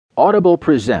Audible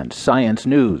presents Science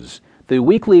News, the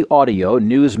weekly audio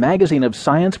news magazine of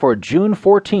science for June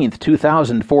 14,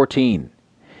 2014.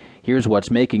 Here's what's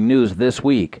making news this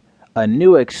week. A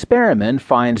new experiment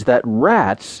finds that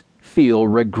rats feel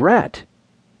regret.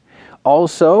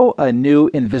 Also, a new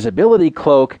invisibility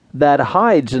cloak that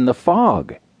hides in the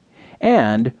fog.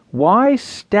 And why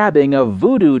stabbing a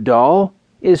voodoo doll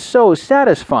is so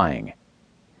satisfying.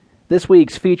 This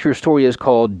week's feature story is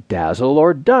called Dazzle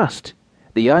or Dust.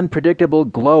 The unpredictable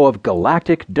glow of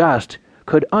galactic dust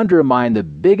could undermine the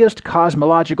biggest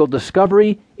cosmological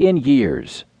discovery in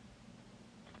years.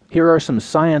 Here are some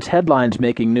science headlines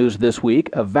making news this week.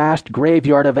 A vast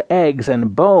graveyard of eggs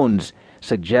and bones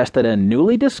suggests that a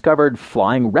newly discovered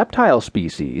flying reptile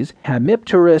species,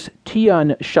 Hemipterus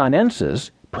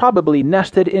tianshanensis, probably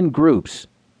nested in groups.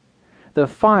 The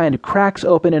find cracks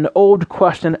open an old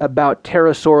question about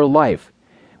pterosaur life,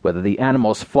 whether the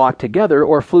animals flocked together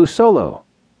or flew solo.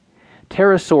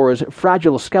 Pterosaurs'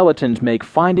 fragile skeletons make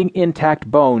finding intact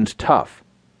bones tough.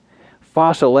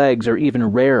 Fossil eggs are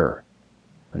even rarer.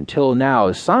 Until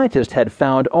now, scientists had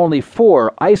found only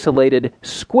 4 isolated,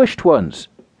 squished ones.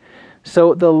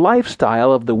 So the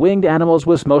lifestyle of the winged animals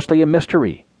was mostly a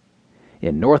mystery.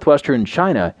 In northwestern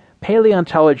China,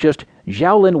 paleontologist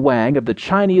Xiaolin Wang of the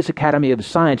Chinese Academy of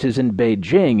Sciences in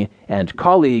Beijing and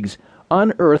colleagues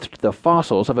unearthed the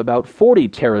fossils of about 40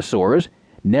 pterosaurs,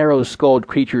 narrow-skulled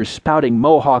creatures spouting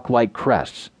mohawk-like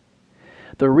crests.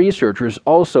 The researchers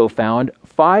also found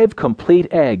 5 complete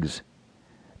eggs.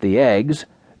 The eggs,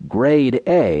 grade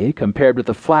A compared with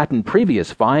the flattened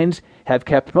previous finds, have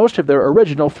kept most of their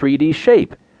original 3D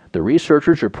shape, the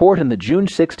researchers report in the June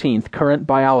 16th Current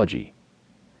Biology.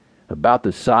 About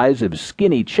the size of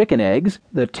skinny chicken eggs,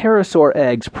 the pterosaur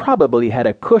eggs probably had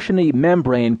a cushiony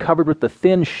membrane covered with a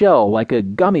thin shell like a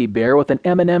gummy bear with an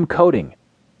M&M coating.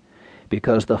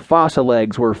 Because the fossil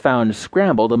eggs were found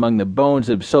scrambled among the bones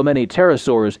of so many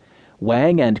pterosaurs,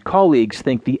 Wang and colleagues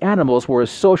think the animals were a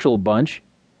social bunch.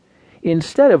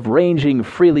 Instead of ranging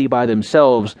freely by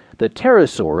themselves, the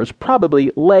pterosaurs probably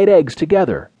laid eggs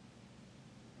together.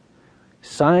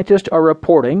 Scientists are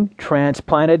reporting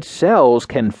transplanted cells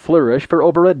can flourish for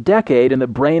over a decade in the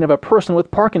brain of a person with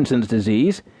Parkinson's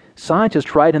disease,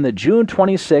 scientists write in the June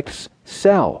 26th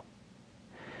Cell.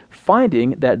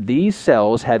 Finding that these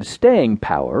cells have staying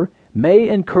power may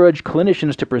encourage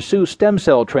clinicians to pursue stem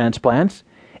cell transplants,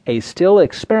 a still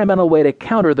experimental way to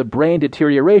counter the brain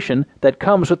deterioration that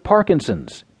comes with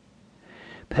Parkinson's.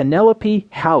 Penelope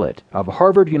Hallett of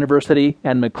Harvard University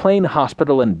and McLean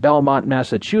Hospital in Belmont,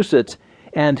 Massachusetts,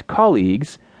 and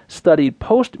colleagues studied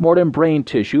post-mortem brain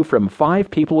tissue from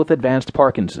 5 people with advanced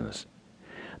Parkinson's.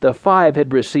 The 5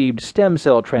 had received stem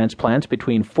cell transplants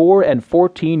between 4 and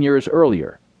 14 years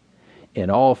earlier. In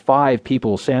all 5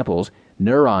 people's samples,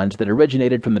 neurons that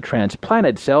originated from the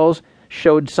transplanted cells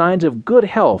showed signs of good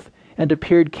health and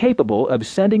appeared capable of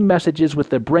sending messages with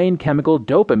the brain chemical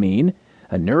dopamine,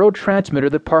 a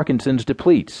neurotransmitter that Parkinson's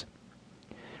depletes.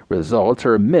 Results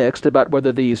are mixed about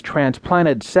whether these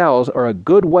transplanted cells are a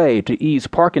good way to ease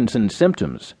Parkinson's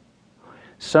symptoms.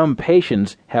 Some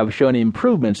patients have shown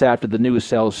improvements after the new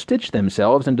cells stitched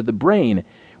themselves into the brain,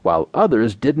 while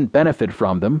others didn't benefit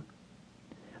from them.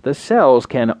 The cells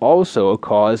can also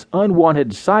cause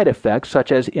unwanted side effects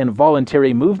such as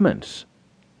involuntary movements.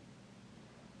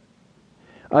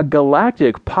 A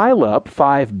galactic pileup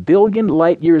 5 billion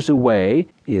light-years away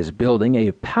is building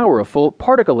a powerful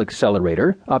particle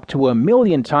accelerator up to 1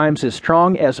 million times as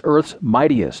strong as Earth's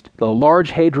mightiest, the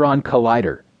Large Hadron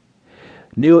Collider.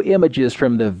 New images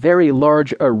from the Very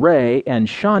Large Array and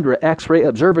Chandra X-ray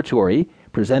Observatory,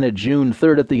 presented June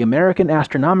 3rd at the American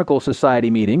Astronomical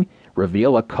Society meeting,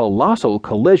 reveal a colossal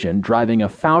collision driving a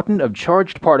fountain of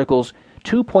charged particles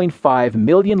 2.5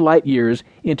 million light-years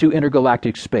into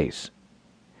intergalactic space.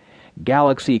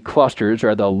 Galaxy clusters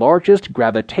are the largest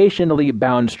gravitationally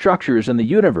bound structures in the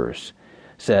universe,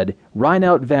 said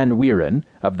Reinout van Wieren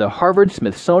of the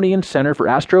Harvard-Smithsonian Center for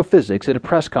Astrophysics at a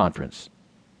press conference.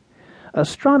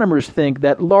 Astronomers think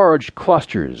that large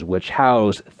clusters, which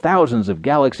house thousands of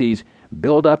galaxies,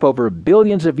 build up over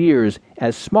billions of years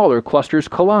as smaller clusters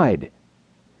collide.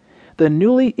 The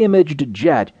newly imaged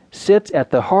jet sits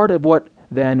at the heart of what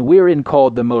Van Wieren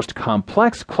called the most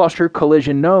complex cluster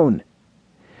collision known.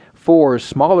 4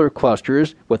 smaller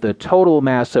clusters with a total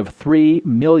mass of 3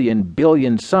 million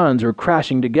billion suns are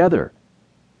crashing together.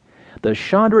 The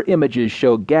Chandra images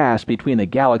show gas between the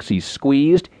galaxies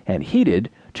squeezed and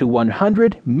heated to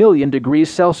 100 million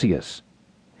degrees Celsius.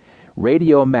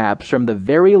 Radio maps from the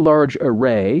Very Large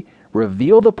Array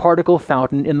reveal the particle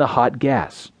fountain in the hot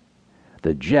gas.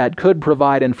 The jet could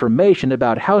provide information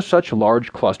about how such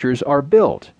large clusters are built.